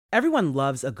Everyone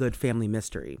loves a good family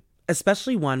mystery,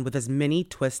 especially one with as many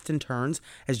twists and turns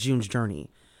as June's journey.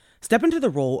 Step into the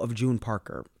role of June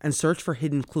Parker and search for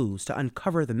hidden clues to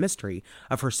uncover the mystery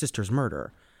of her sister's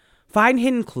murder. Find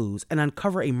hidden clues and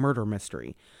uncover a murder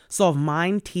mystery. Solve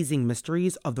mind-teasing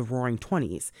mysteries of the Roaring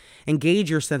Twenties. Engage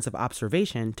your sense of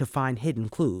observation to find hidden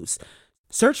clues.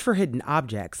 Search for hidden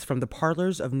objects from the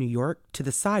parlors of New York to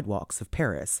the sidewalks of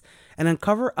Paris, and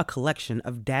uncover a collection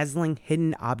of dazzling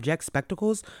hidden object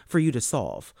spectacles for you to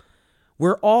solve.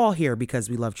 We're all here because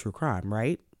we love true crime,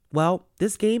 right? Well,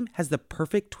 this game has the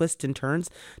perfect twists and turns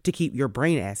to keep your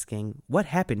brain asking, what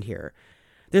happened here?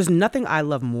 There's nothing I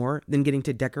love more than getting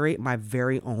to decorate my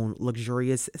very own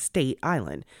luxurious state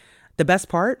island. The best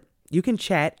part? You can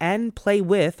chat and play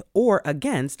with or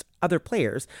against other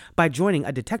players by joining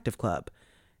a detective club.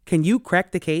 Can you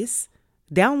crack the case?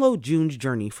 Download June's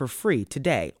Journey for free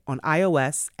today on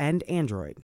iOS and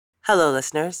Android. Hello,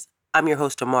 listeners. I'm your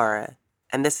host, Amara,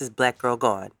 and this is Black Girl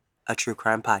Gone, a true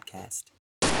crime podcast.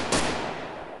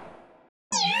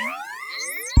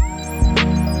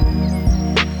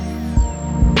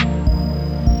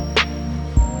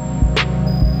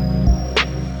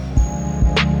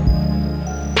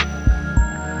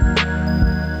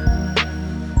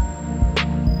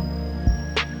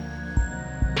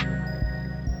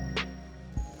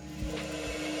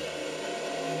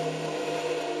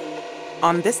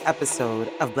 On this episode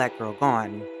of Black Girl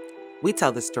Gone, we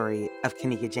tell the story of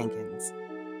Kenneka Jenkins,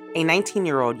 a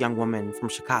 19-year-old young woman from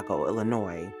Chicago,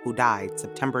 Illinois, who died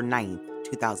September 9th,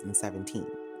 2017.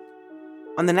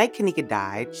 On the night Kenneka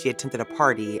died, she attended a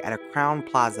party at a Crowne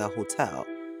Plaza hotel.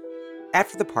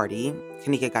 After the party,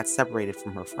 Kenneka got separated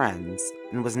from her friends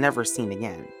and was never seen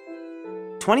again.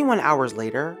 21 hours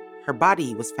later, her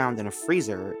body was found in a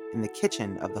freezer in the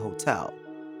kitchen of the hotel.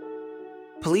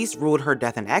 Police ruled her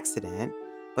death an accident,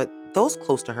 but those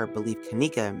close to her believe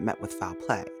Kenneka met with foul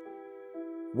play.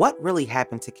 What really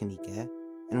happened to Kenneka,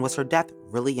 and was her death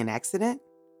really an accident?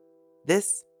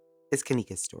 This is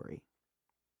Kenneka's story.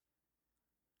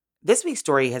 This week's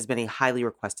story has been a highly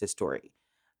requested story.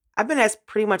 I've been asked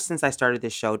pretty much since I started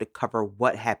this show to cover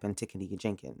what happened to Kenneka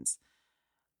Jenkins.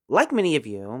 Like many of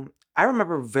you, I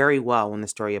remember very well when the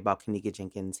story about Kenneka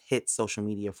Jenkins hit social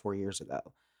media 4 years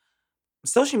ago.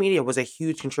 Social media was a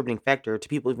huge contributing factor to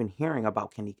people even hearing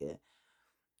about Kenneka.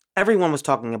 Everyone was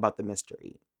talking about the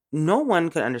mystery. No one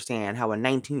could understand how a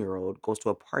 19-year-old goes to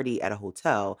a party at a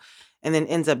hotel and then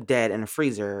ends up dead in a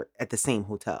freezer at the same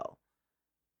hotel.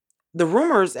 The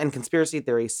rumors and conspiracy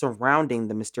theories surrounding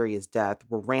the mysterious death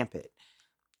were rampant.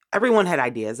 Everyone had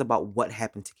ideas about what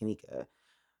happened to Kenneka.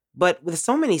 But with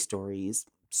so many stories,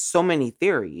 so many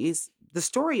theories, the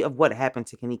story of what happened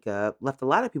to Kenneka left a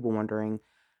lot of people wondering,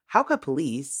 how could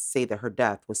police say that her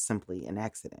death was simply an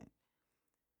accident?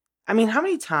 I mean, how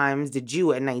many times did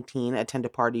you at 19 attend a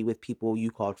party with people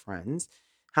you called friends?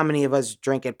 How many of us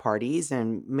drank at parties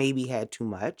and maybe had too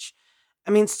much?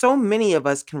 I mean, so many of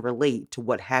us can relate to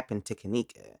what happened to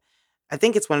Kenneka. I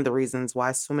think it's one of the reasons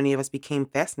why so many of us became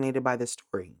fascinated by this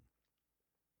story.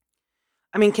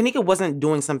 I mean, Kenneka wasn't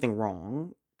doing something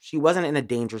wrong. She wasn't in a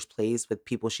dangerous place with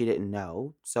people she didn't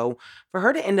know. So for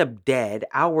her to end up dead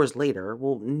hours later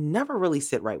will never really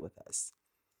sit right with us.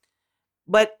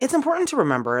 But it's important to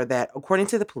remember that according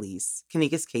to the police,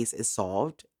 Kenneka's case is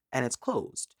solved and it's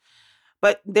closed.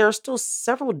 But there are still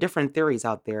several different theories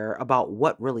out there about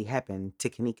what really happened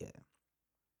to Kenneka.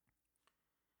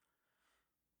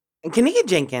 And Kenneka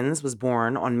Jenkins was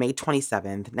born on May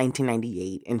 27th,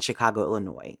 1998 in Chicago,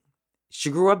 Illinois. She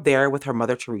grew up there with her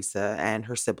mother, Teresa, and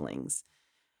her siblings.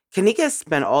 Kenneka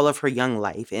spent all of her young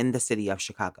life in the city of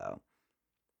Chicago.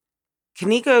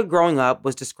 Kenneka, growing up,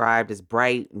 was described as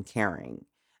bright and caring.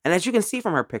 And as you can see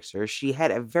from her picture, she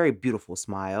had a very beautiful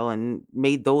smile and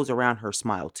made those around her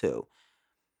smile too.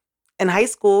 In high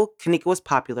school, Kenneka was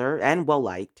popular and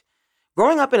well-liked.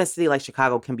 Growing up in a city like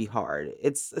Chicago can be hard.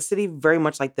 It's a city very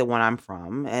much like the one I'm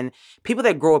from, and people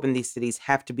that grow up in these cities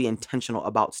have to be intentional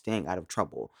about staying out of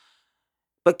trouble.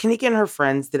 But Kenneka and her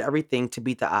friends did everything to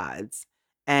beat the odds.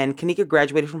 And Kenneka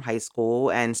graduated from high school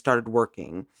and started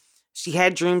working. She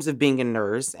had dreams of being a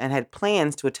nurse and had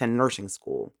plans to attend nursing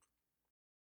school.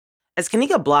 As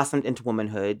Kenneka blossomed into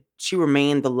womanhood, she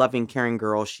remained the loving, caring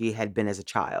girl she had been as a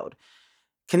child.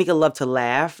 Kenneka loved to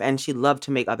laugh, and she loved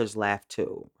to make others laugh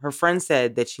too. Her friends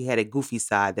said that she had a goofy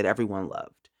side that everyone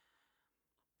loved.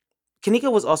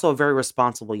 Kenneka was also a very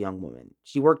responsible young woman.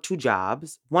 She worked 2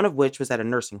 jobs, one of which was at a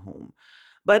nursing home.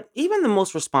 But even the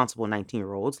most responsible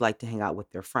 19-year-olds liked to hang out with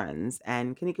their friends,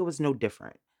 and Kenneka was no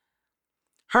different.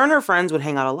 Her and her friends would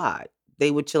hang out a lot. They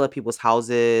would chill at people's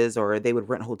houses or they would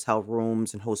rent hotel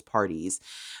rooms and host parties.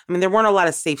 I mean, there weren't a lot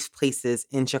of safe places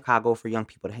in Chicago for young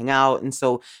people to hang out, and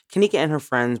so Kanika and her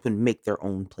friends would make their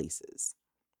own places.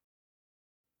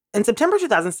 In September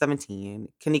 2017,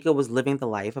 Kanika was living the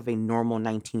life of a normal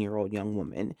 19-year-old young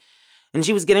woman, and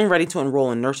she was getting ready to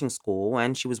enroll in nursing school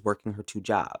and she was working her two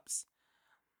jobs.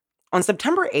 On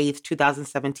September 8th,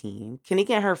 2017,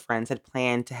 Kanika and her friends had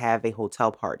planned to have a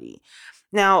hotel party.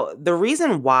 Now, the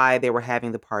reason why they were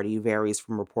having the party varies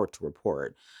from report to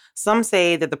report. Some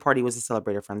say that the party was to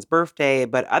celebrate a friend's birthday,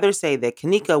 but others say that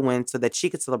Kanika went so that she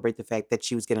could celebrate the fact that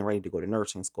she was getting ready to go to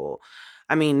nursing school.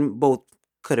 I mean, both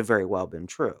could have very well been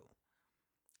true.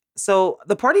 So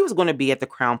the party was going to be at the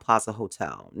Crown Plaza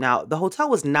Hotel. Now, the hotel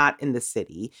was not in the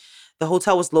city. The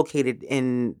hotel was located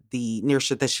in the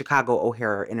Chicago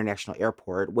O'Hare International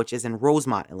Airport, which is in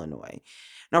Rosemont, Illinois.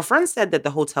 Now, friends said that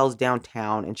the hotels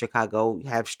downtown in Chicago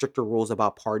have stricter rules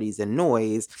about parties and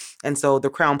noise, and so the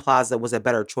Crown Plaza was a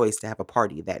better choice to have a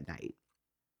party that night.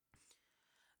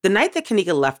 The night that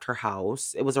Kanika left her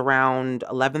house, it was around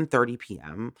 11:30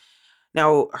 p.m.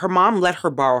 Now, her mom let her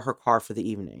borrow her car for the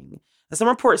evening. Now, some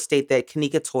reports state that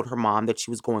Kanika told her mom that she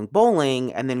was going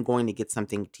bowling and then going to get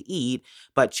something to eat,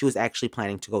 but she was actually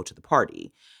planning to go to the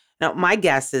party. Now, my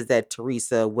guess is that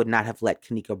Teresa would not have let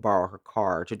Kanika borrow her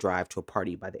car to drive to a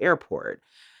party by the airport.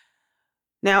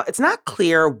 Now, it's not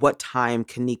clear what time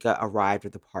Kanika arrived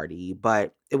at the party,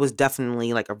 but it was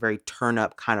definitely like a very turn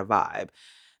up kind of vibe.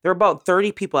 There were about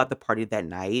 30 people at the party that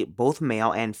night, both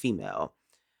male and female.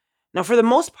 Now, for the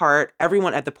most part,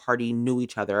 everyone at the party knew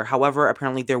each other. However,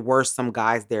 apparently there were some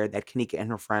guys there that Kanika and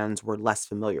her friends were less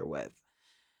familiar with.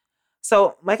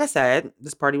 So, like I said,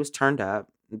 this party was turned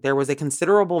up. There was a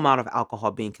considerable amount of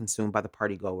alcohol being consumed by the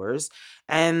partygoers,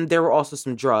 and there were also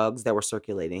some drugs that were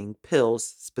circulating, pills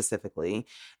specifically,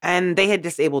 and they had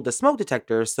disabled the smoke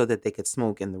detectors so that they could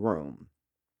smoke in the room.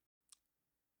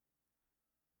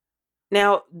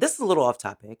 Now, this is a little off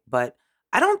topic, but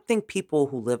I don't think people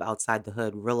who live outside the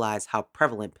hood realize how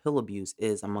prevalent pill abuse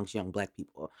is amongst young black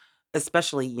people,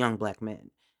 especially young black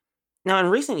men. Now, in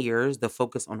recent years, the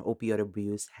focus on opioid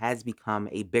abuse has become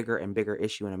a bigger and bigger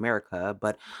issue in America,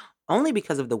 but only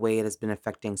because of the way it has been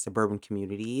affecting suburban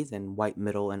communities and white,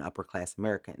 middle, and upper class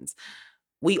Americans.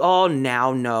 We all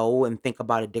now know and think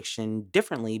about addiction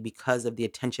differently because of the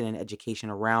attention and education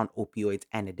around opioids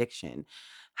and addiction.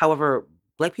 However,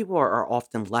 Black people are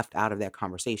often left out of that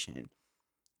conversation.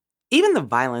 Even the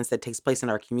violence that takes place in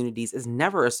our communities is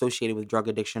never associated with drug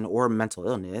addiction or mental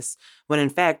illness, when in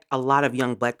fact, a lot of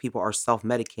young Black people are self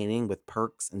medicating with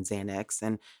perks and Xanax,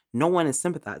 and no one is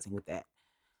sympathizing with that.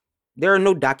 There are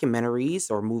no documentaries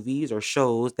or movies or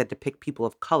shows that depict people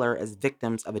of color as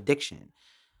victims of addiction.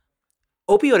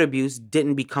 Opioid abuse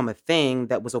didn't become a thing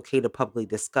that was okay to publicly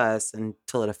discuss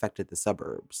until it affected the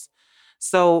suburbs.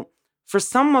 So, for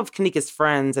some of Kanika's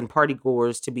friends and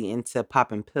partygoers to be into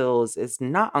popping pills is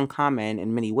not uncommon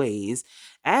in many ways,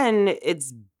 and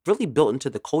it's really built into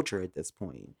the culture at this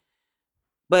point.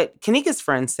 But Kanika's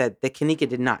friends said that Kanika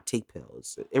did not take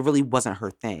pills. It really wasn't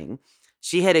her thing.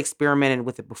 She had experimented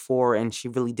with it before, and she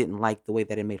really didn't like the way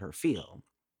that it made her feel.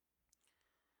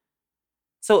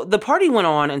 So the party went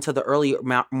on until the early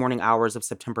morning hours of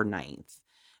September 9th.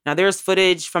 Now, there's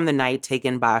footage from the night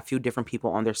taken by a few different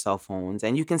people on their cell phones,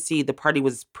 and you can see the party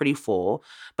was pretty full,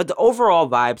 but the overall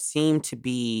vibe seemed to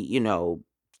be,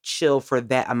 chill for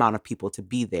that amount of people to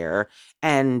be there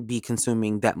and be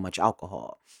consuming that much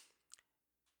alcohol.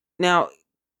 Now,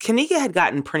 Kanika had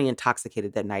gotten pretty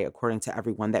intoxicated that night, according to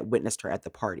everyone that witnessed her at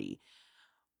the party.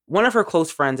 One of her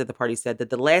close friends at the party said that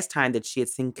the last time that she had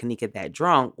seen Kanika that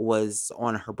drunk was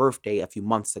on her birthday a few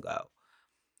months ago.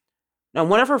 Now,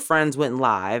 one of her friends went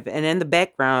live, and in the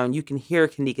background, you can hear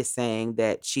Kanika saying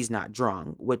that she's not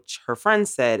drunk, which her friend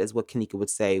said is what Kanika would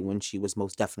say when she was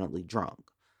most definitely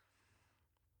drunk.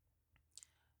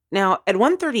 Now, at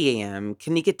 1:30 a.m.,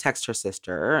 Kanika texted her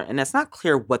sister, and it's not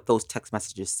clear what those text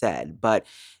messages said, but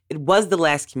it was the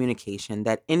last communication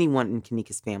that anyone in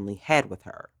Kanika's family had with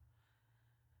her.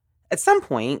 At some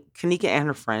point, Kanika and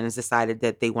her friends decided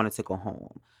that they wanted to go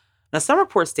home. Now, some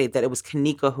reports state that it was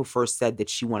Kanika who first said that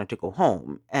she wanted to go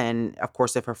home. And of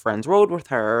course, if her friends rode with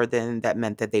her, then that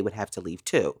meant that they would have to leave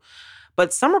too.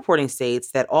 But some reporting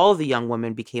states that all of the young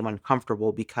women became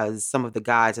uncomfortable because some of the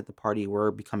guys at the party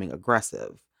were becoming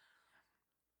aggressive.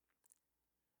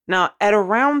 Now, at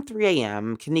around 3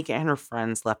 a.m., Kanika and her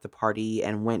friends left the party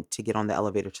and went to get on the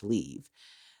elevator to leave.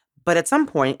 But at some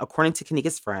point, according to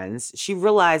Kanika's friends, she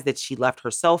realized that she left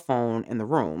her cell phone in the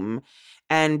room.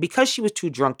 And because she was too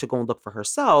drunk to go and look for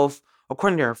herself,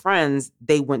 according to her friends,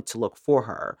 they went to look for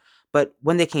her. But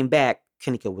when they came back,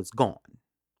 Kanika was gone.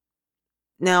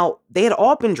 Now, they had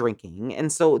all been drinking,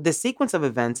 and so the sequence of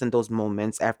events in those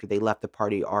moments after they left the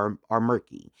party are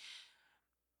murky.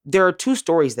 There are two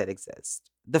stories that exist.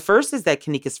 The first is that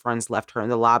Kanika's friends left her in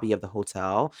the lobby of the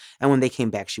hotel, and when they came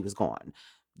back, she was gone.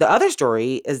 The other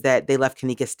story is that they left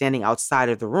Kanika standing outside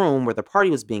of the room where the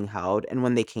party was being held, and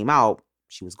when they came out,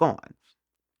 she was gone.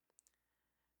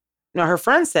 Now, her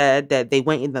friend said that they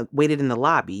waited in the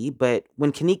lobby, but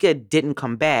when Kanika didn't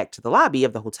come back to the lobby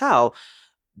of the hotel,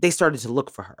 they started to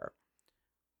look for her.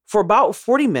 For about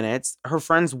 40 minutes, her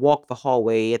friends walked the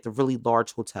hallway at the really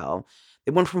large hotel.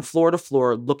 They went from floor to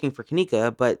floor looking for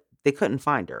Kanika, but they couldn't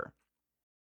find her.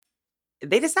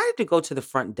 They decided to go to the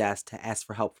front desk to ask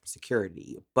for help from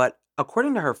security, but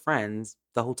according to her friends,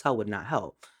 the hotel would not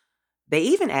help. They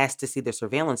even asked to see the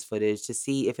surveillance footage to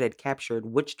see if it had captured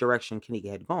which direction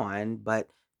Kanika had gone, but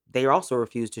they also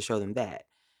refused to show them that.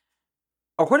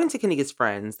 According to Kanika's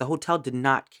friends, the hotel did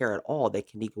not care at all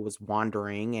that Kanika was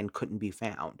wandering and couldn't be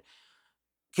found.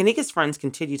 Kanika's friends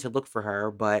continued to look for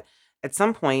her, but at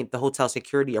some point, the hotel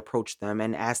security approached them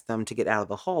and asked them to get out of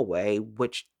the hallway,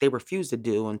 which they refused to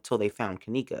do until they found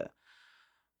Kanika.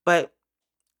 But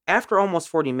after almost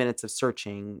 40 minutes of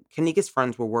searching, Kanika's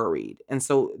friends were worried, and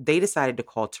so they decided to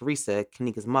call Teresa,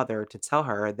 Kanika's mother, to tell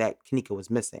her that Kanika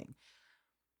was missing.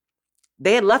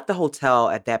 They had left the hotel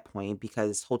at that point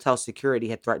because hotel security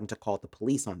had threatened to call the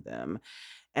police on them.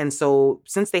 And so,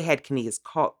 since they had Kanika's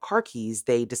car keys,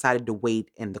 they decided to wait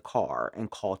in the car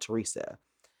and call Teresa.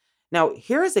 Now,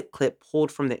 here is a clip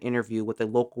pulled from the interview with a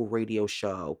local radio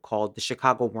show called the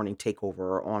Chicago Morning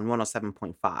Takeover on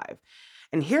 107.5.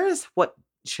 And here is what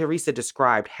Teresa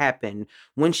described happened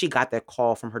when she got that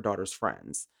call from her daughter's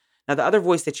friends. Now, the other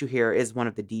voice that you hear is one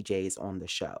of the DJs on the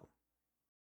show.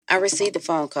 I received a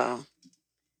phone call,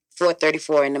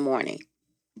 4:34 in the morning,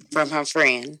 from her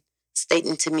friend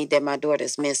stating to me that my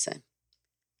daughter's missing.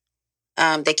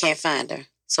 They can't find her.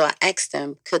 So I asked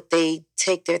them, could they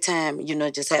take their time,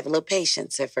 just have a little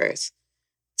patience at first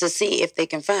to see if they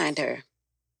can find her.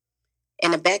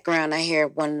 In the background, I hear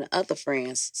one of the other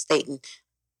friends stating,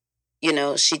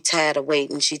 she tired of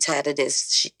waiting. She tired of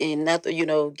this. Another,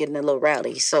 getting a little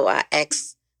rowdy. So I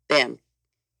asked them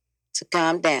to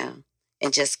calm down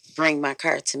and just bring my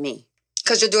car to me.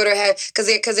 Because your daughter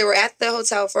because they were at the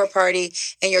hotel for a party,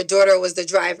 and your daughter was the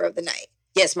driver of the night.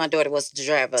 Yes, my daughter was the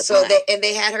driver of the So night.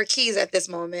 they had her keys at this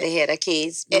moment. They had her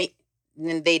keys.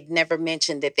 And they never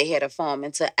mentioned that they had a phone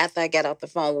until after I got off the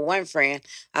phone with one friend.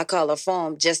 I called her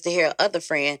phone just to hear other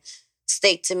friend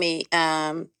state to me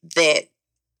that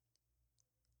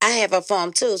I have a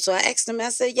phone too. So I asked them, I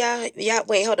said, y'all,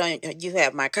 wait, hold on. You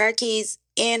have my car keys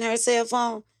and her cell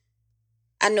phone?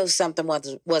 I knew something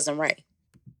wasn't right.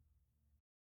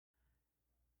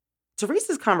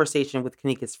 Teresa's conversation with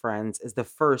Kanika's friends is the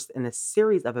first in a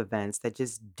series of events that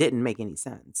just didn't make any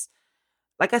sense.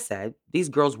 Like I said, these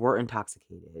girls were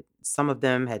intoxicated. Some of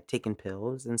them had taken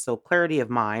pills, and so clarity of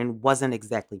mind wasn't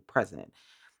exactly present.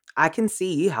 I can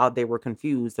see how they were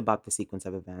confused about the sequence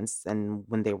of events and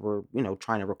when they were,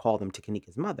 trying to recall them to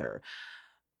Kanika's mother.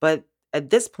 But at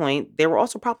this point, they were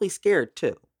also probably scared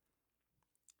too.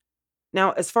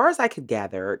 Now, as far as I could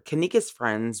gather, Kanika's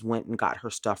friends went and got her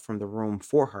stuff from the room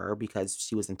for her because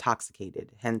she was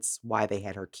intoxicated, hence why they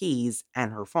had her keys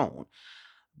and her phone.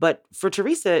 But for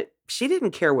Teresa, she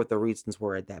didn't care what the reasons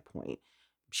were at that point.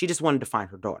 She just wanted to find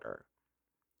her daughter.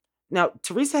 Now,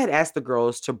 Teresa had asked the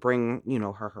girls to bring,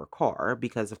 her car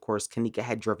because, of course, Kanika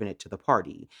had driven it to the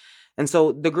party. And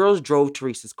so the girls drove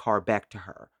Teresa's car back to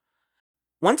her.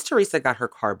 Once Teresa got her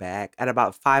car back at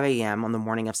about 5 a.m. on the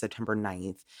morning of September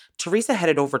 9th, Teresa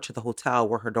headed over to the hotel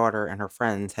where her daughter and her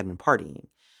friends had been partying.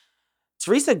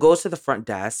 Teresa goes to the front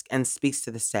desk and speaks to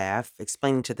the staff,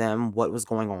 explaining to them what was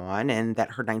going on and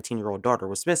that her 19-year-old daughter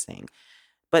was missing.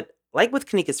 But like with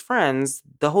Kanika's friends,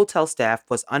 the hotel staff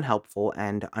was unhelpful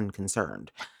and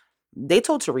unconcerned. They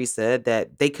told Teresa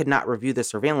that they could not review the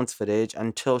surveillance footage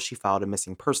until she filed a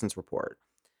missing persons report.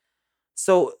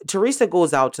 So Teresa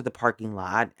goes out to the parking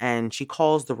lot and she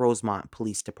calls the Rosemont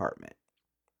Police Department.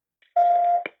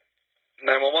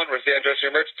 911, where's the address of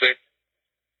your emergency?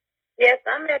 Yes,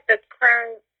 I'm at the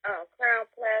Crown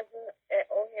Plaza at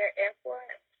O'Hare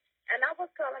Airport, and I was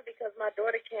calling because my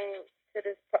daughter came to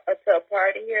a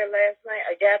party here last night,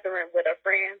 a gathering with her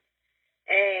friends,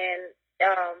 and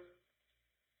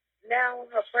now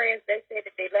her friends, they say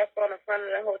that they left on the front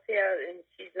of the hotel, and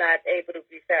she's not able to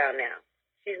be found now.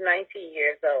 She's 19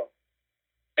 years old.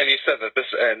 And you said that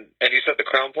and you said the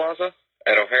Crown Plaza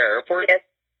at O'Hare Airport?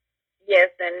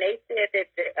 Yes, and they said that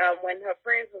when her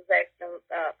friends was asking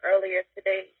earlier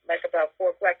today, like about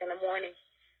 4 o'clock in the morning,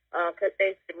 because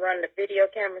they run the video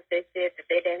cameras, they said that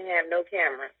they didn't have no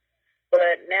cameras.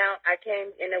 But now I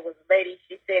came and it was a lady.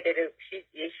 She said that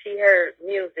she heard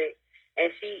music,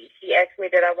 and she asked me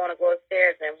that I want to go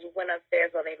upstairs, and we went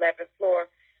upstairs on the 11th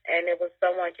floor, and it was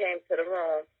someone came to the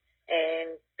room,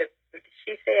 and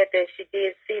she said that she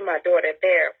did see my daughter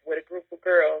there with a group of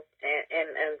girls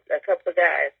and a couple of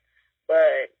guys,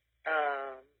 but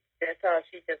that's all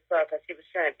she just saw because she was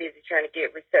busy trying to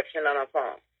get reception on her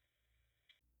phone.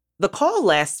 The call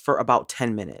lasts for about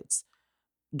 10 minutes.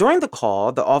 During the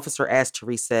call, the officer asks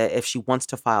Teresa if she wants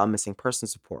to file a missing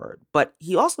persons report, but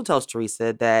he also tells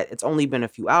Teresa that it's only been a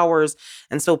few hours,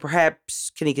 and so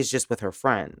perhaps Kanika's just with her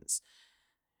friends.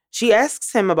 She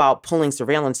asks him about pulling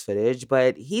surveillance footage,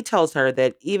 but he tells her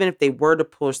that even if they were to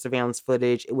pull surveillance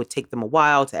footage, it would take them a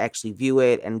while to actually view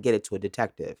it and get it to a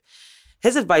detective.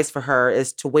 His advice for her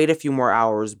is to wait a few more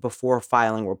hours before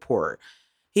filing a report.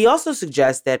 He also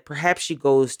suggests that perhaps she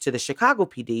goes to the Chicago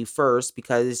PD first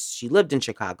because she lived in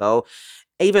Chicago,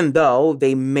 even though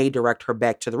they may direct her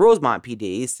back to the Rosemont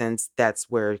PD since that's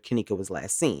where Kanika was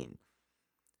last seen.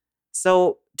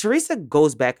 So Teresa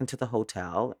goes back into the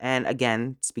hotel and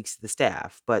again speaks to the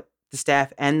staff, but the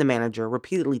staff and the manager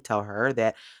repeatedly tell her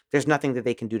that there's nothing that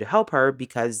they can do to help her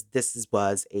because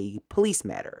was a police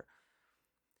matter.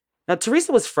 Now,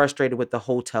 Teresa was frustrated with the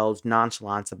hotel's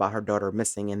nonchalance about her daughter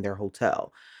missing in their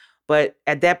hotel, but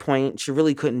at that point, she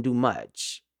really couldn't do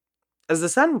much. As the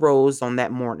sun rose on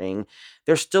that morning,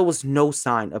 there still was no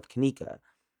sign of Kanika.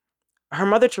 Her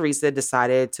mother, Teresa,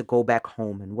 decided to go back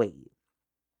home and wait.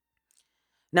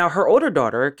 Now, her older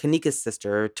daughter, Kanika's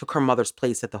sister, took her mother's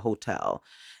place at the hotel,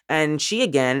 and she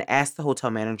again asked the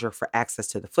hotel manager for access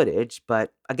to the footage,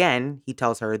 but again, he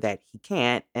tells her that he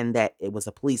can't and that it was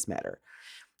a police matter.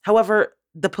 However,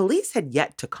 the police had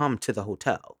yet to come to the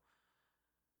hotel.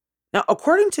 Now,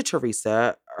 according to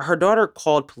Teresa, her daughter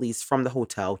called police from the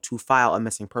hotel to file a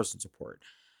missing persons report.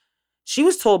 She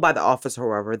was told by the officer,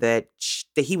 however, that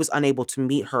he was unable to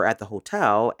meet her at the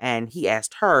hotel, and he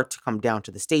asked her to come down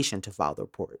to the station to file the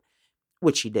report,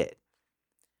 which she did.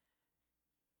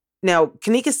 Now,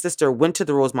 Kanika's sister went to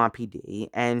the Rosemont PD,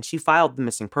 and she filed the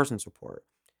missing persons report.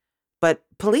 But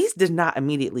police did not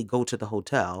immediately go to the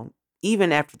hotel,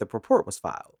 even after the report was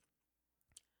filed.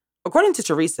 According to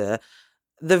Teresa,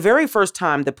 the very first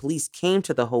time the police came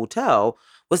to the hotel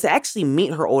was to actually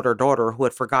meet her older daughter who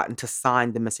had forgotten to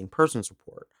sign the missing persons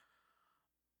report.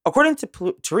 According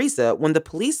to Teresa, when the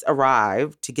police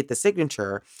arrived to get the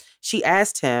signature, she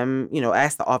asked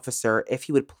the officer if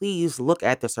he would please look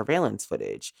at the surveillance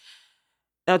footage.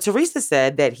 Now, Teresa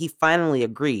said that he finally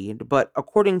agreed, but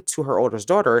according to her oldest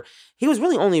daughter, he was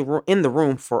really only in the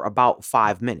room for about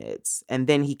 5 minutes. And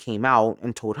then he came out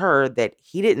and told her that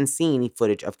he didn't see any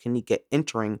footage of Kanika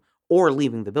entering or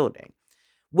leaving the building,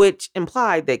 which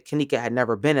implied that Kanika had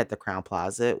never been at the Crowne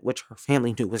Plaza, which her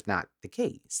family knew was not the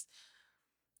case.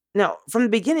 Now, from the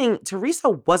beginning, Teresa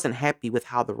wasn't happy with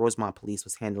how the Rosemont police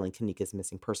was handling Kanika's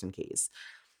missing person case.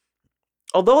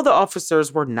 Although the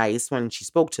officers were nice when she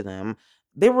spoke to them,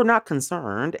 they were not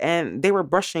concerned and they were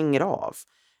brushing it off.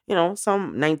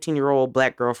 Some 19-year-old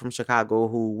black girl from Chicago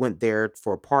who went there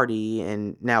for a party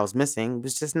and now is missing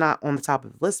was just not on the top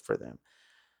of the list for them.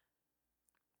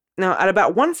 Now, at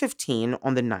about 1:15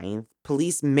 on the 9th,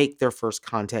 police make their first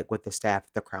contact with the staff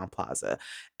at the Crowne Plaza,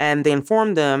 and they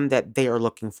inform them that they are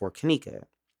looking for Kanika.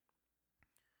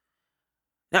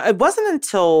 Now, it wasn't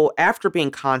until after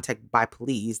being contacted by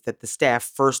police that the staff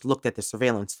first looked at the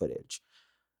surveillance footage.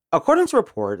 According to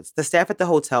reports, the staff at the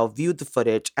hotel viewed the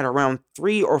footage at around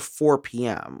 3 or 4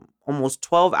 p.m., almost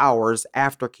 12 hours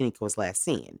after Kanika was last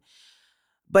seen.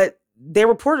 But they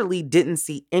reportedly didn't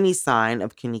see any sign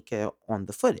of Kanika on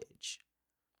the footage.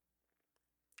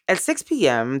 At 6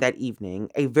 p.m. that evening,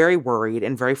 a very worried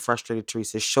and very frustrated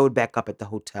Teresa showed back up at the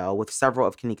hotel with several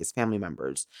of Kanika's family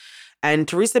members. And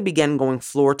Teresa began going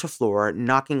floor to floor,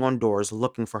 knocking on doors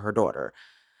looking for her daughter.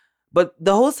 But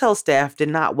the hotel staff did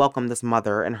not welcome this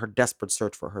mother in her desperate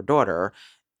search for her daughter.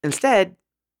 Instead,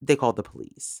 they called the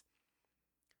police.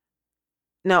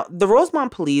 Now, the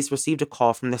Rosemont police received a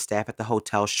call from the staff at the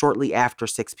hotel shortly after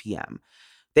 6 p.m.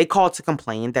 They called to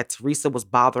complain that Teresa was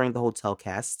bothering the hotel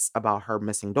guests about her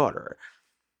missing daughter.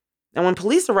 Now, when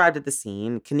police arrived at the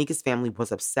scene, Kanika's family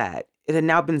was upset. It had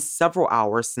now been several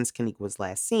hours since Kanika was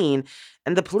last seen,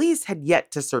 and the police had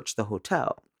yet to search the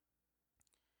hotel.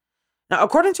 Now,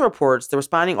 according to reports, the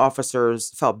responding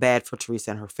officers felt bad for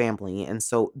Teresa and her family, and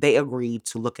so they agreed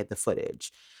to look at the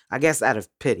footage, I guess out of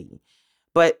pity.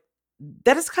 But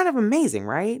that is kind of amazing,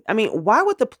 right? I mean, why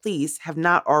would the police have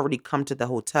not already come to the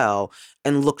hotel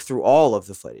and looked through all of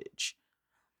the footage?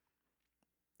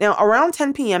 Now, around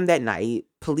 10 p.m. that night,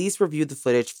 police reviewed the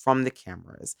footage from the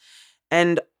cameras,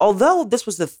 And although this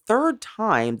was the third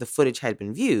time the footage had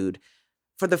been viewed,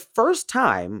 for the first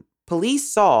time,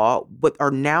 police saw what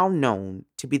are now known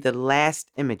to be the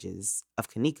last images of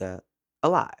Kenneka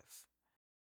alive.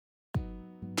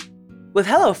 With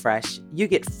HelloFresh, you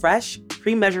get fresh,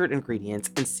 pre-measured ingredients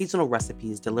and seasonal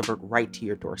recipes delivered right to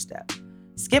your doorstep.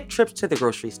 Skip trips to the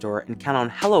grocery store and count on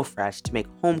HelloFresh to make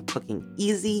home cooking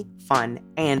easy, fun,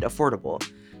 and affordable.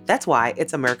 That's why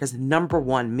it's America's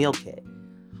 #1 meal kit.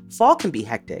 Fall can be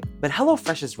hectic, but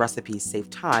HelloFresh's recipes save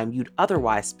time you'd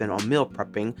otherwise spend on meal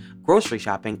prepping, grocery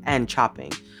shopping, and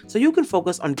chopping, so you can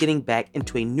focus on getting back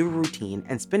into a new routine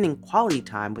and spending quality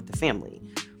time with the family.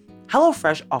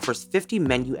 HelloFresh offers 50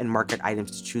 menu and market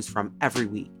items to choose from every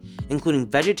week, including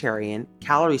vegetarian,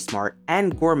 calorie smart,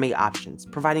 and gourmet options,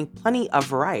 providing plenty of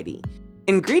variety.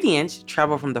 Ingredients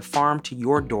travel from the farm to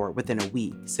your door within a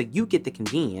week, so you get the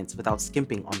convenience without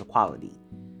skimping on the quality.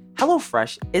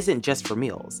 HelloFresh isn't just for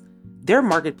meals. Their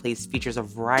marketplace features a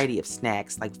variety of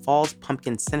snacks like fall's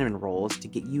pumpkin cinnamon rolls to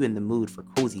get you in the mood for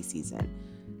cozy season.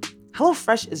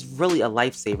 HelloFresh is really a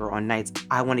lifesaver on nights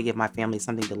I want to give my family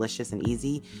something delicious and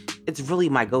easy. It's really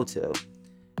my go-to.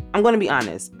 I'm going to be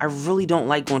honest, I really don't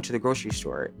like going to the grocery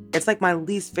store. It's like my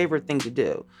least favorite thing to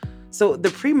do. So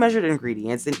the pre-measured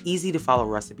ingredients and easy-to-follow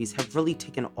recipes have really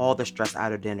taken all the stress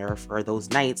out of dinner for those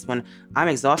nights when I'm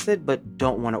exhausted but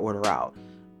don't want to order out.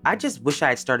 I just wish I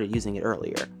had started using it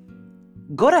earlier.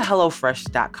 Go to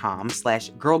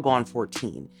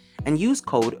HelloFresh.com/GirlGone14 and use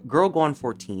code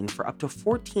GirlGone14 for up to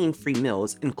 14 free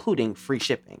meals, including free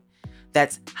shipping.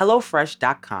 That's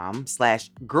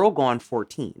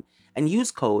HelloFresh.com/GirlGone14 and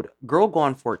use code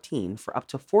GirlGone14 for up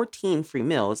to 14 free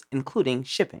meals, including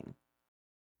shipping.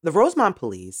 The Rosemont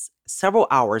police, several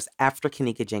hours after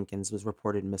Kenneka Jenkins was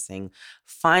reported missing,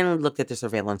 finally looked at the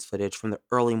surveillance footage from the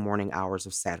early morning hours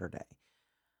of Saturday.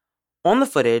 On the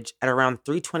footage, at around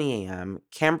 3:20 a.m.,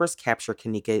 cameras capture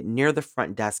Kenneka near the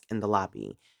front desk in the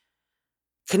lobby.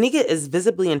 Kenneka is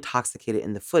visibly intoxicated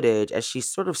in the footage as she's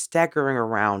sort of staggering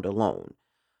around alone.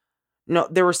 Now,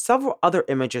 there were several other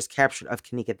images captured of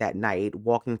Kenneka that night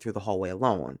walking through the hallway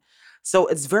alone. So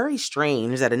it's very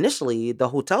strange that initially the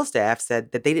hotel staff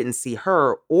said that they didn't see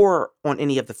her or on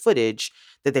any of the footage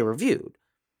that they reviewed.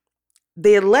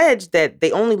 They alleged that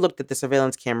they only looked at the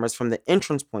surveillance cameras from the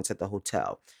entrance points at the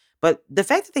hotel. But the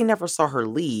fact that they never saw her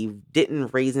leave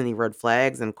didn't raise any red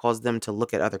flags and cause them to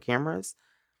look at other cameras.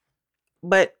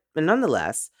 But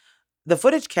nonetheless, the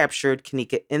footage captured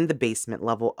Kenneka in the basement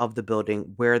level of the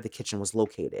building where the kitchen was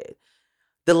located.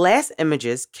 The last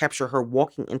images capture her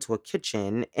walking into a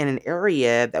kitchen in an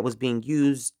area that was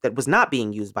not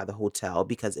being used by the hotel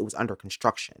because it was under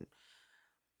construction.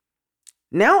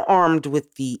 Now armed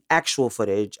with the actual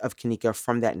footage of Kenneka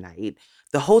from that night,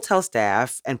 the hotel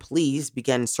staff and police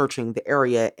began searching the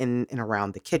area in and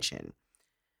around the kitchen.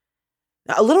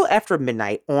 Now, a little after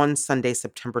midnight on Sunday,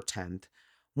 September 10th,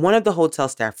 one of the hotel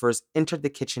staffers entered the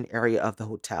kitchen area of the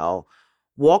hotel,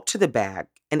 walked to the back,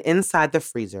 and inside the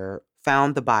freezer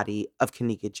found the body of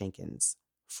Kenneka Jenkins,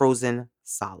 frozen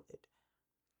solid.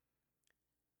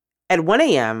 At 1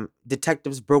 a.m.,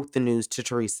 detectives broke the news to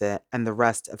Teresa and the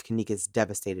rest of Kenneka's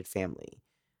devastated family.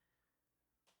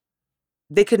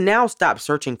 They could now stop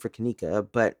searching for Kenneka,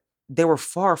 but they were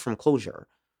far from closure.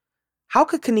 How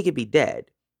could Kenneka be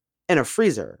dead? In a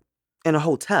freezer? In a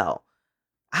hotel?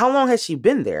 How long has she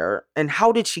been there? And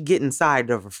how did she get inside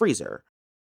of a freezer?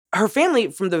 Her family,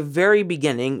 from the very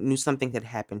beginning, knew something had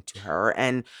happened to her,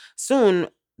 and soon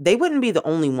they wouldn't be the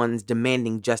only ones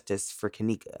demanding justice for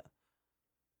Kenneka.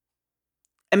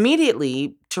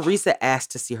 Immediately, Teresa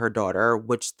asked to see her daughter,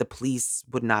 which the police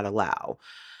would not allow.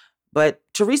 But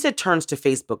Teresa turns to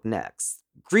Facebook next.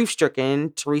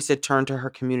 Grief-stricken, Teresa turned to her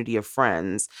community of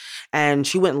friends, and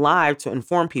she went live to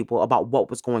inform people about what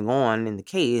was going on in the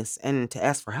case and to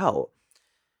ask for help.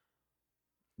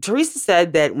 Teresa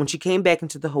said that when she came back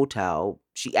into the hotel,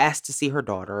 she asked to see her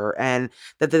daughter, and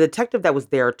that the detective that was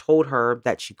there told her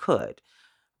that she could.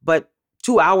 But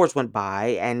 2 hours went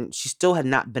by, and she still had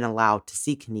not been allowed to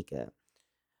see Kenneka.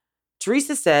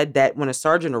 Teresa said that when a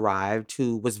sergeant arrived,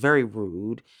 who was very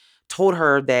rude, told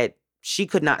her that she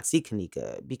could not see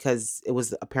Kenneka because it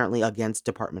was apparently against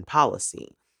department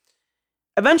policy.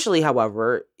 Eventually,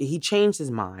 however, he changed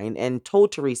his mind and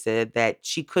told Teresa that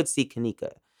she could see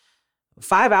Kenneka.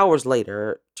 5 hours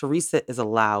later, Teresa is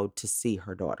allowed to see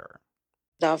her daughter.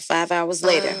 About 5 hours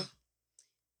later,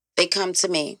 they come to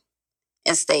me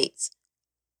and states,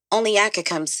 only I could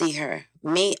come see her.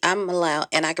 Me, I'm allowed,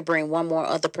 and I could bring one more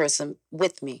other person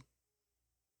with me.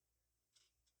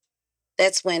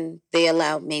 That's when they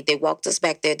allowed me. They walked us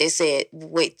back there. They said,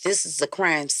 wait, this is a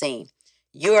crime scene.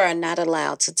 You are not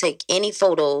allowed to take any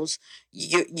photos.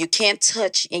 You can't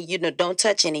touch, and don't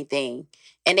touch anything.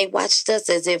 And they watched us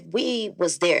as if we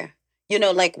was there.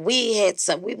 Like we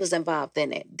was involved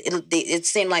in it. It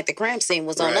seemed like the crime scene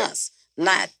was on us,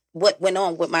 not what went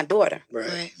on with my daughter.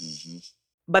 Right. Mm-hmm.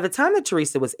 By the time that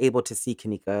Teresa was able to see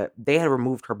Kenneka, they had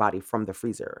removed her body from the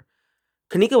freezer.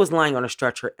 Kenneka was lying on a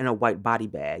stretcher in a white body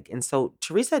bag, and so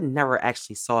Teresa never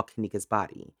actually saw Kenneka's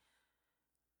body.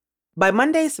 By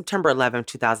Monday, September 11,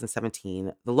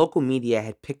 2017, the local media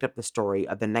had picked up the story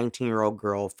of the 19-year-old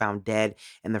girl found dead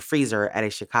in the freezer at a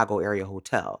Chicago area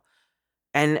hotel.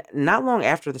 And not long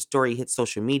after the story hit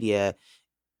social media,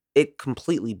 it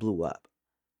completely blew up.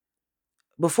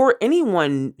 Before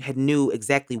anyone had knew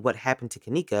exactly what happened to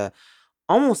Kenneka,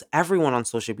 almost everyone on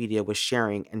social media was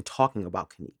sharing and talking about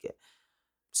Kenneka.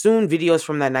 Soon, videos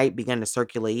from that night began to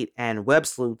circulate, and web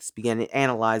sleuths began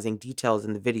analyzing details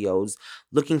in the videos,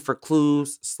 looking for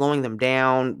clues, slowing them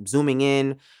down, zooming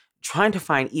in, trying to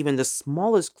find even the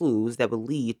smallest clues that would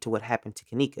lead to what happened to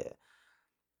Kenneka.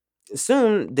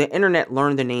 Soon, the internet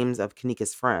learned the names of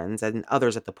Kenneka's friends and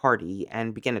others at the party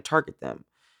and began to target them.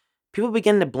 People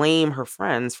began to blame her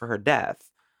friends for her death.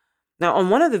 Now, on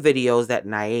one of the videos that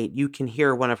night, you can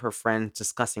hear one of her friends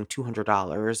discussing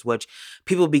 $200, which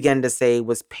people began to say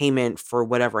was payment for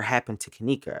whatever happened to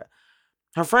Kenneka.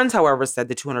 Her friends, however, said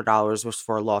the $200 was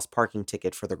for a lost parking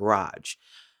ticket for the garage.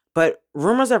 But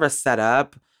rumors of her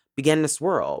setup began to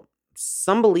swirl.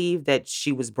 Some believed that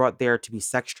she was brought there to be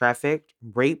sex trafficked,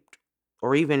 raped,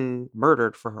 or even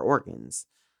murdered for her organs.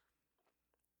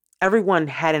 Everyone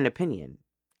had an opinion.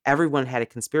 Everyone had a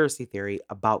conspiracy theory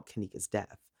about Kenneka's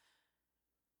death.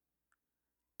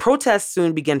 Protests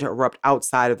soon began to erupt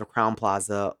outside of the Crowne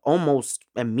Plaza almost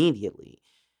immediately.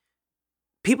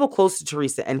 People close to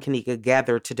Teresa and Kenneka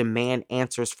gathered to demand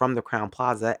answers from the Crowne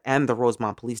Plaza and the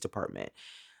Rosemont Police Department.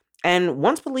 And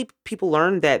once people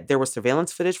learned that there was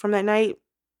surveillance footage from that night,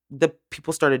 the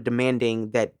people started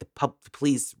demanding that the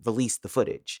police release the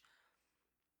footage.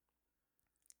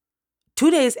 2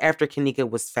 days after Kenneka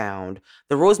was found,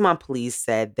 the Rosemont police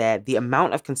said that the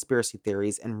amount of conspiracy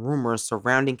theories and rumors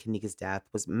surrounding Kenneka's death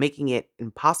was making it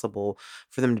impossible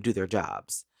for them to do their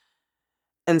jobs.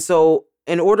 And so,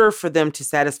 in order for them to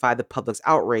satisfy the public's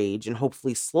outrage and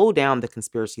hopefully slow down the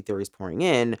conspiracy theories pouring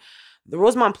in, the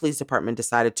Rosemont Police Department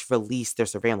decided to release their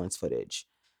surveillance footage.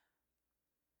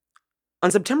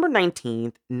 On September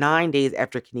 19th, 9 days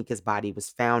after Kenneka's body was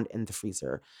found in the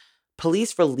freezer,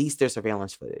 police released their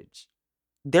surveillance footage.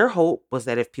 Their hope was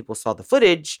that if people saw the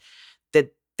footage,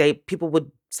 that people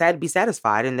would be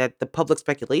satisfied and that the public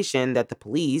speculation that the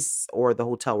police or the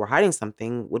hotel were hiding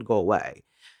something would go away.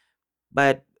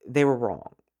 But they were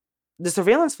wrong. The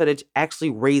surveillance footage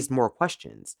actually raised more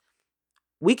questions.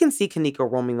 We can see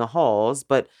Kenneka roaming the halls,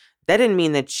 but that didn't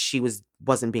mean that she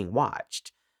wasn't being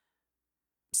watched.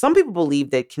 Some people believe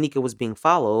that Kenneka was being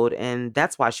followed, and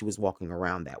that's why she was walking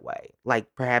around that way, like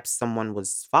perhaps someone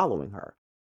was following her.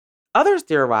 Others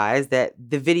theorized that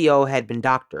the video had been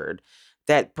doctored,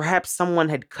 that perhaps someone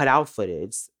had cut out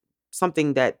footage,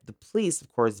 something that the police, of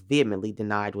course, vehemently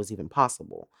denied was even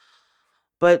possible.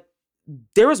 But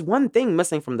there was one thing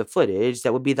missing from the footage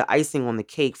that would be the icing on the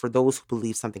cake for those who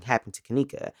believe something happened to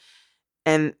Kenneka.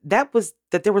 And that was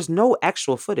that there was no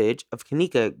actual footage of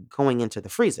Kenneka going into the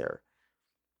freezer.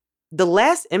 The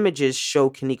last images show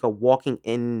Kenneka walking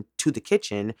into the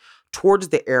kitchen towards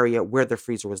the area where the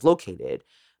freezer was located,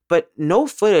 but no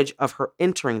footage of her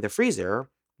entering the freezer,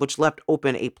 which left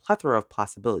open a plethora of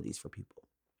possibilities for people.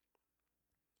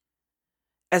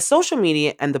 As social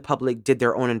media and the public did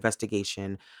their own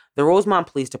investigation, the Rosemont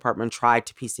Police Department tried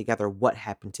to piece together what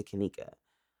happened to Kenneka.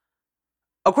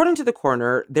 According to the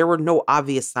coroner, there were no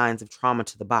obvious signs of trauma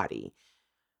to the body.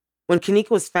 When Kenneka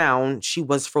was found, she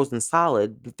was frozen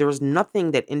solid, but there was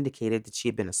nothing that indicated that she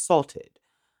had been assaulted.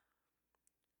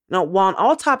 Now, while an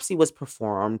autopsy was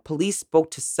performed, police spoke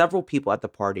to several people at the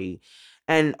party,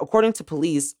 and according to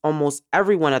police, almost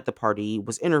everyone at the party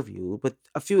was interviewed, with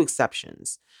a few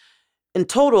exceptions. In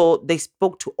total, they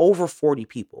spoke to over 40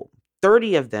 people.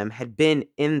 30 of them had been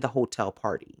in the hotel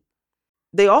party.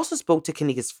 They also spoke to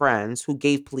Kenneka's friends, who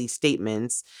gave police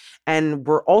statements and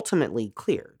were ultimately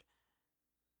cleared.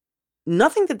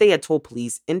 Nothing that they had told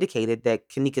police indicated that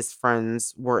Kenneka's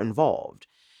friends were involved.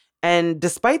 And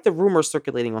despite the rumors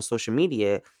circulating on social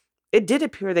media, it did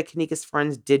appear that Kenneka's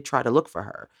friends did try to look for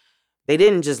her. They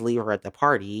didn't just leave her at the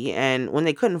party, and when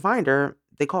they couldn't find her,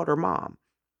 they called her mom.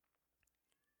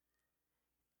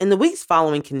 In the weeks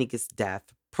following Kenneka's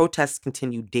death, protests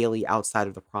continued daily outside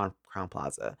of the Crowne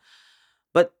Plaza.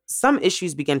 But some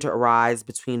issues began to arise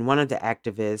between one of the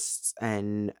activists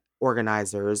and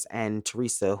organizers and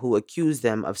Teresa, who accused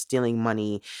them of stealing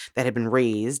money that had been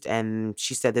raised, and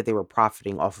she said that they were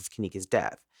profiting off of Kanika's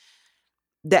death.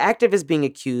 The activist being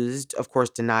accused, of course,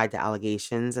 denied the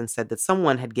allegations and said that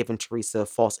someone had given Teresa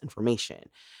false information.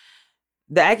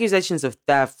 The accusations of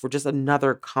theft were just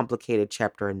another complicated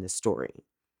chapter in this story.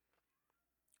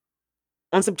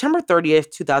 On September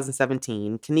 30th,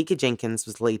 2017, Kenneka Jenkins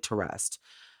was laid to rest.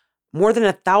 More than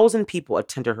 1,000 people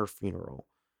attended her funeral.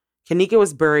 Kenneka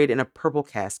was buried in a purple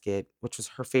casket, which was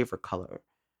her favorite color.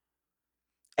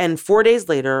 And 4 days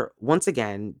later, once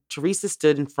again, Teresa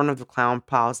stood in front of the Crowne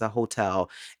Plaza Hotel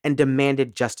and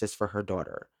demanded justice for her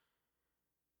daughter.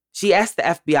 She asked the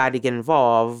FBI to get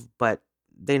involved, but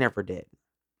they never did.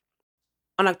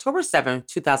 On October 7th,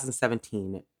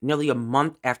 2017, nearly a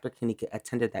month after Kenneka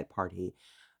attended that party,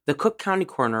 the Cook County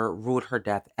coroner ruled her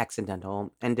death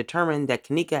accidental and determined that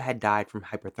Kenneka had died from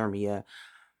hypothermia.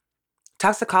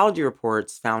 Toxicology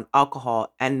reports found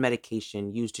alcohol and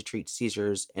medication used to treat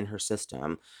seizures in her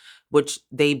system, which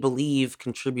they believe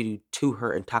contributed to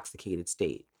her intoxicated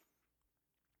state.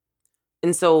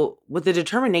 And so, with the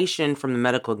determination from the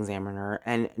medical examiner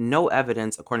and no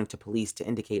evidence, according to police, to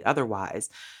indicate otherwise,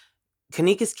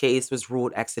 Kenneka's case was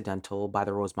ruled accidental by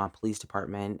the Rosemont Police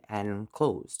Department and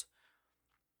closed.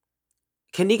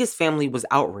 Kenneka's family was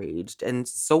outraged, and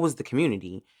so was the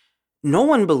community. No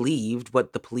one believed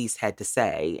what the police had to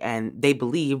say, and they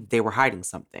believed they were hiding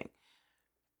something.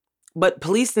 But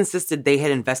police insisted they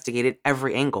had investigated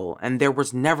every angle, and there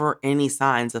was never any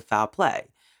signs of foul play.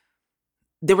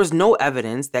 There was no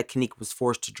evidence that Kenneka was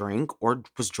forced to drink or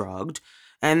was drugged,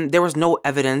 and there was no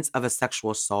evidence of a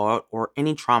sexual assault or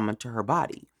any trauma to her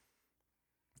body.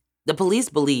 The police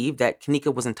believed that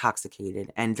Kenneka was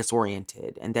intoxicated and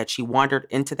disoriented, and that she wandered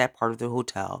into that part of the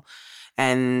hotel,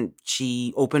 and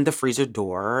she opened the freezer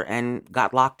door and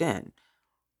got locked in.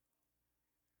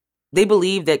 They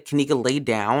believed that Kenneka laid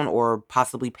down or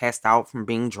possibly passed out from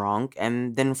being drunk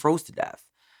and then froze to death.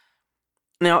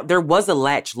 Now, there was a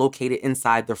latch located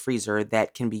inside the freezer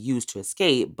that can be used to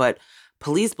escape, but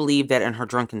police believe that in her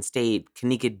drunken state,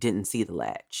 Kenneka didn't see the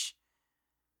latch.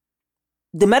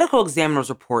 The medical examiner's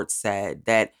report said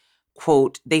that,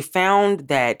 quote, they found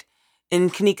that in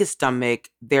Kenneka's stomach,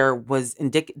 it was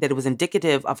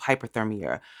indicative of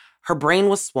hypothermia. Her brain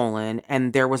was swollen,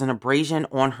 and there was an abrasion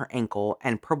on her ankle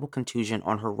and purple contusion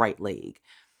on her right leg.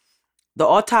 The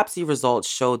autopsy results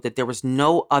showed that there was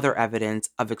no other evidence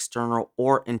of external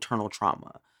or internal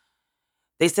trauma.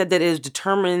 They said that it is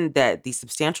determined that the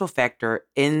substantial factor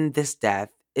in this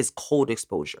death is cold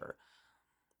exposure.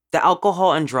 The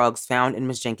alcohol and drugs found in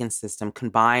Ms. Jenkins' system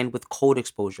combined with cold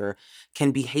exposure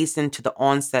can be hastened to the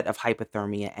onset of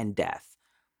hypothermia and death.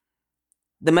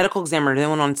 The medical examiner then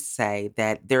went on to say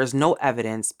that there is no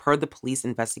evidence per the police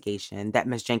investigation that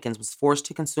Ms. Jenkins was forced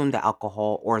to consume the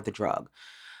alcohol or the drug.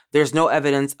 There's no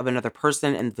evidence of another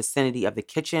person in the vicinity of the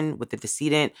kitchen with the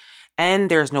decedent, and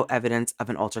there's no evidence of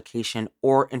an altercation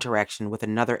or interaction with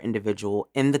another individual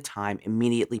in the time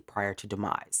immediately prior to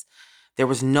demise. There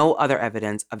was no other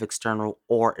evidence of external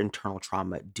or internal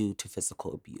trauma due to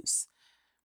physical abuse.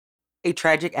 A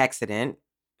tragic accident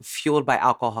fueled by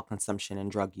alcohol consumption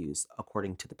and drug use,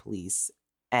 according to the police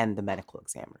and the medical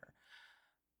examiner.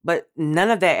 But none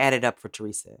of that added up for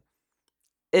Teresa.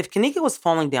 If Kenneka was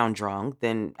falling down drunk,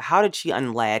 then how did she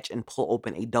unlatch and pull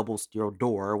open a double steel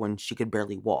door when she could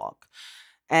barely walk?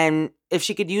 And if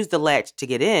she could use the latch to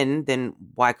get in, then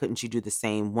why couldn't she do the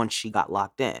same once she got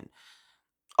locked in?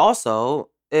 Also,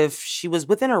 if she was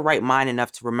within her right mind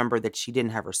enough to remember that she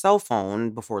didn't have her cell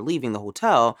phone before leaving the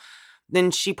hotel,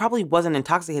 then she probably wasn't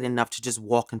intoxicated enough to just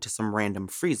walk into some random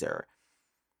freezer.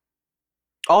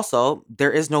 Also,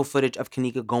 there is no footage of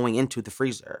Kenneka going into the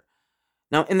freezer.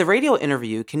 Now, in the radio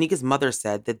interview, Kenneka's mother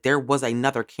said that there was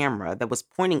another camera that was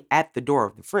pointing at the door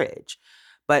of the fridge,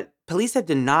 but police have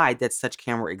denied that such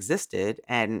camera existed,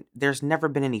 and there's never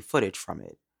been any footage from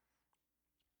it.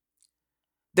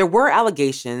 There were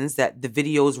allegations that the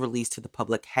videos released to the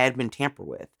public had been tampered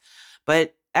with,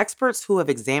 but experts who have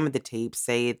examined the tape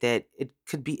say that it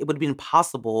would be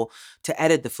impossible to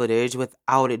edit the footage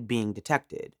without it being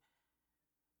detected.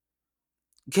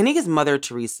 Kenneka's mother,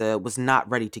 Teresa, was not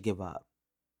ready to give up.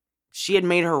 She had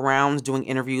made her rounds doing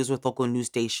interviews with local news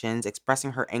stations,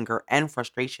 expressing her anger and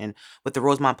frustration with the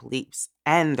Rosemont police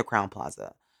and the Crowne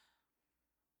Plaza.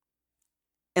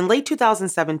 In late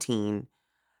 2017,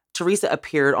 Teresa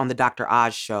appeared on the Dr.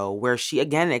 Oz show, where she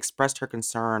again expressed her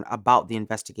concern about the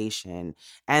investigation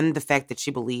and the fact that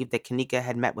she believed that Kenneka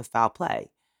had met with foul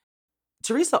play.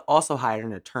 Teresa also hired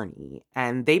an attorney,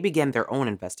 and they began their own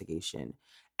investigation.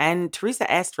 And Teresa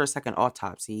asked for a second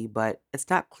autopsy, but it's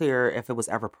not clear if it was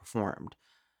ever performed.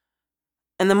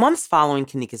 In the months following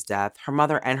Kanika's death, her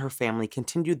mother and her family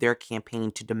continued their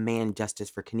campaign to demand justice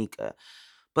for Kanika.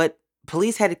 But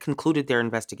police had concluded their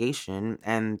investigation,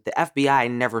 and the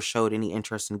FBI never showed any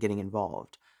interest in getting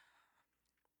involved.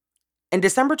 In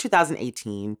December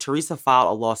 2018, Teresa filed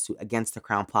a lawsuit against the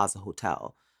Crown Plaza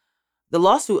Hotel. The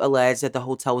lawsuit alleged that the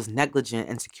hotel was negligent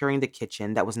in securing the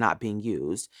kitchen that was not being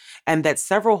used, and that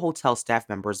several hotel staff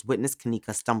members witnessed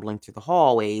Kanika stumbling through the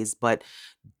hallways but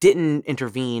didn't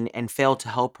intervene and failed to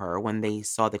help her when they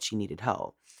saw that she needed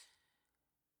help.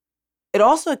 It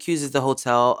also accuses the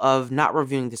hotel of not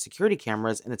reviewing the security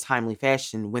cameras in a timely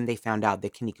fashion when they found out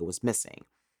that Kanika was missing.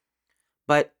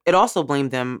 But it also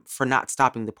blamed them for not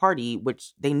stopping the party,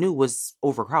 which they knew was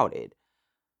overcrowded.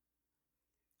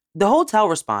 The hotel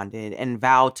responded and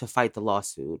vowed to fight the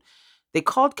lawsuit. They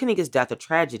called Kanika's death a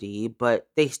tragedy, but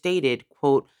they stated,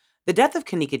 quote, "The death of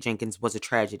Kanika Jenkins was a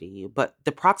tragedy, but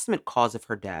the proximate cause of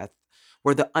her death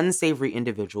were the unsavory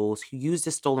individuals who used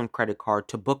a stolen credit card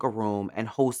to book a room and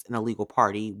host an illegal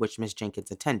party which Miss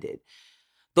Jenkins attended.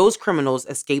 Those criminals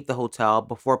escaped the hotel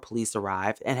before police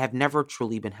arrived and have never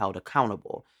truly been held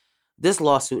accountable. This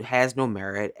lawsuit has no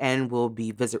merit and will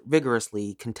be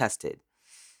vigorously contested."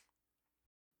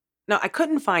 Now, I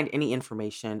couldn't find any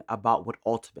information about what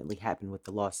ultimately happened with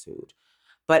the lawsuit,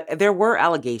 but there were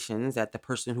allegations that the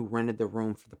person who rented the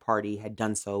room for the party had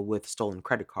done so with stolen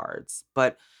credit cards,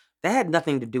 but that had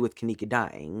nothing to do with Kanika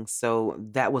dying, so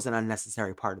that was an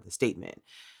unnecessary part of the statement.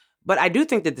 But I do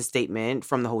think that the statement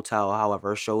from the hotel,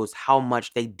 however, shows how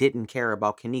much they didn't care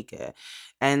about Kanika,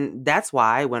 and that's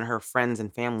why when her friends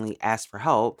and family asked for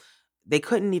help, they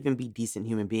couldn't even be decent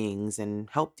human beings and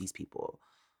help these people.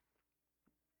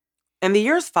 In the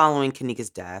years following Kanika's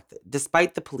death,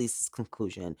 despite the police's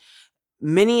conclusion,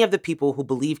 many of the people who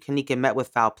believe Kanika met with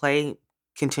foul play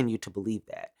continue to believe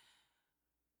that.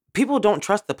 People don't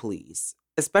trust the police,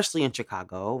 especially in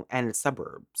Chicago and its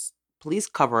suburbs. Police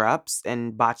cover ups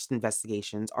and botched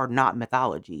investigations are not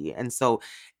mythology, and so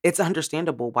it's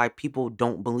understandable why people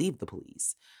don't believe the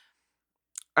police.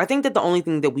 I think that the only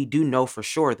thing that we do know for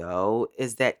sure, though,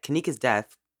 is that Kanika's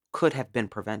death could have been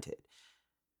prevented.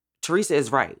 Teresa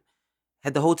is right.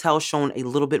 Had the hotel shown a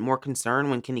little bit more concern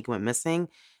when Kanika went missing,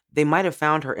 they might have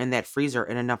found her in that freezer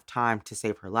in enough time to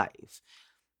save her life.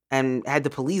 And had the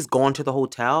police gone to the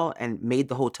hotel and made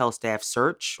the hotel staff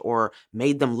search or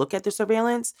made them look at the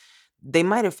surveillance, they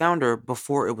might have found her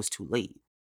before it was too late.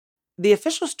 The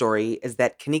official story is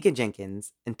that Kanika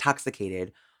Jenkins,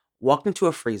 intoxicated, walked into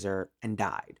a freezer and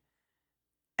died.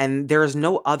 And there is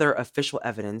no other official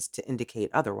evidence to indicate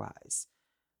otherwise.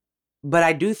 But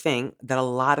I do think that a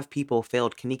lot of people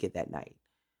failed Kanika that night.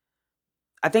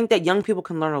 I think that young people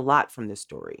can learn a lot from this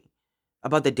story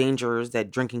about the dangers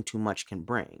that drinking too much can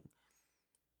bring.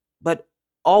 But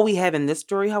all we have in this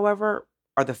story, however,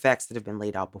 are the facts that have been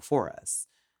laid out before us.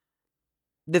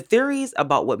 The theories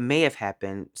about what may have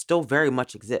happened still very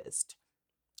much exist.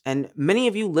 And many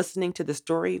of you listening to the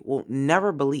story will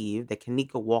never believe that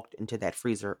Kanika walked into that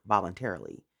freezer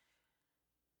voluntarily.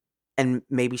 And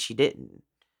maybe she didn't.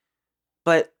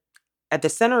 But at the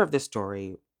center of this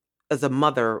story is a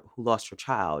mother who lost her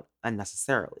child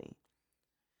unnecessarily.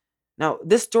 Now,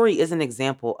 this story is an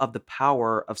example of the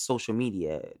power of social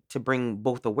media to bring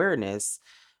both awareness,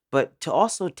 but to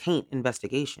also taint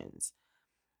investigations.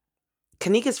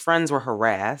 Kanika's friends were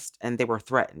harassed and they were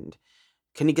threatened.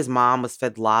 Kanika's mom was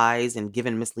fed lies and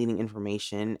given misleading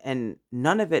information, and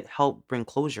none of it helped bring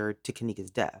closure to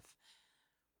Kanika's death.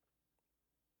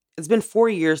 It's been 4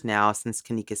 years now since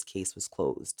Kanika's case was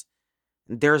closed.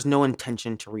 There is no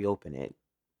intention to reopen it.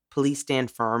 Police stand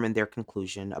firm in their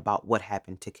conclusion about what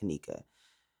happened to Kanika.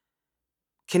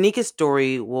 Kanika's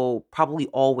story will probably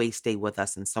always stay with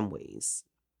us in some ways.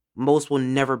 Most will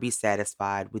never be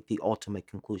satisfied with the ultimate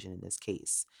conclusion in this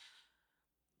case.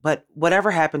 But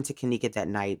whatever happened to Kanika that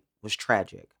night was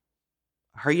tragic.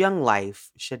 Her young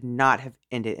life should not have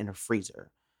ended in a freezer.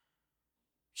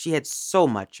 She had so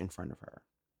much in front of her.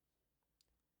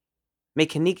 May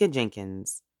Kanika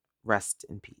Jenkins rest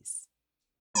in peace.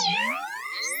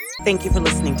 Thank you for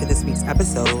listening to this week's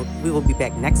episode. We will be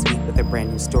back next week with a brand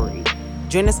new story.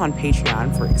 Join us on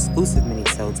Patreon for exclusive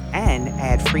minisodes and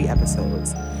ad-free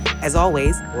episodes. As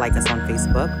always, like us on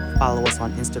Facebook, follow us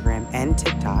on Instagram and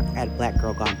TikTok at Black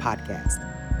Girl Gone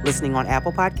Podcast. Listening on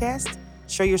Apple Podcasts?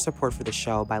 Show your support for the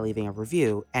show by leaving a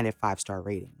review and a 5-star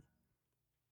rating.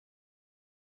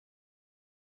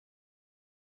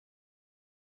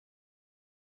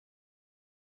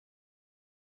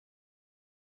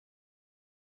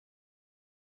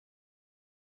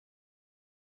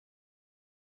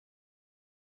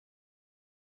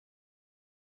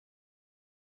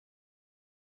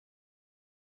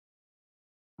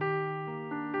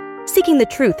 seeking the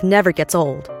truth never gets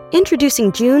old.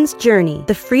 Introducing June's Journey,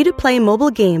 the free-to-play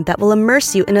mobile game that will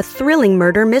immerse you in a thrilling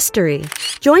murder mystery.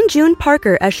 Join June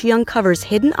Parker as she uncovers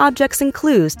hidden objects and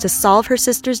clues to solve her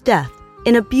sister's death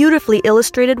in a beautifully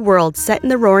illustrated world set in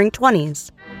the Roaring '20s.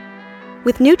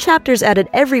 With new chapters added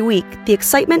every week, the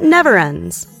excitement never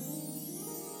ends.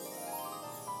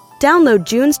 Download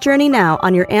June's Journey now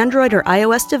on your Android or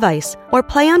iOS device, or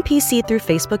play on PC through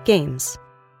Facebook Games.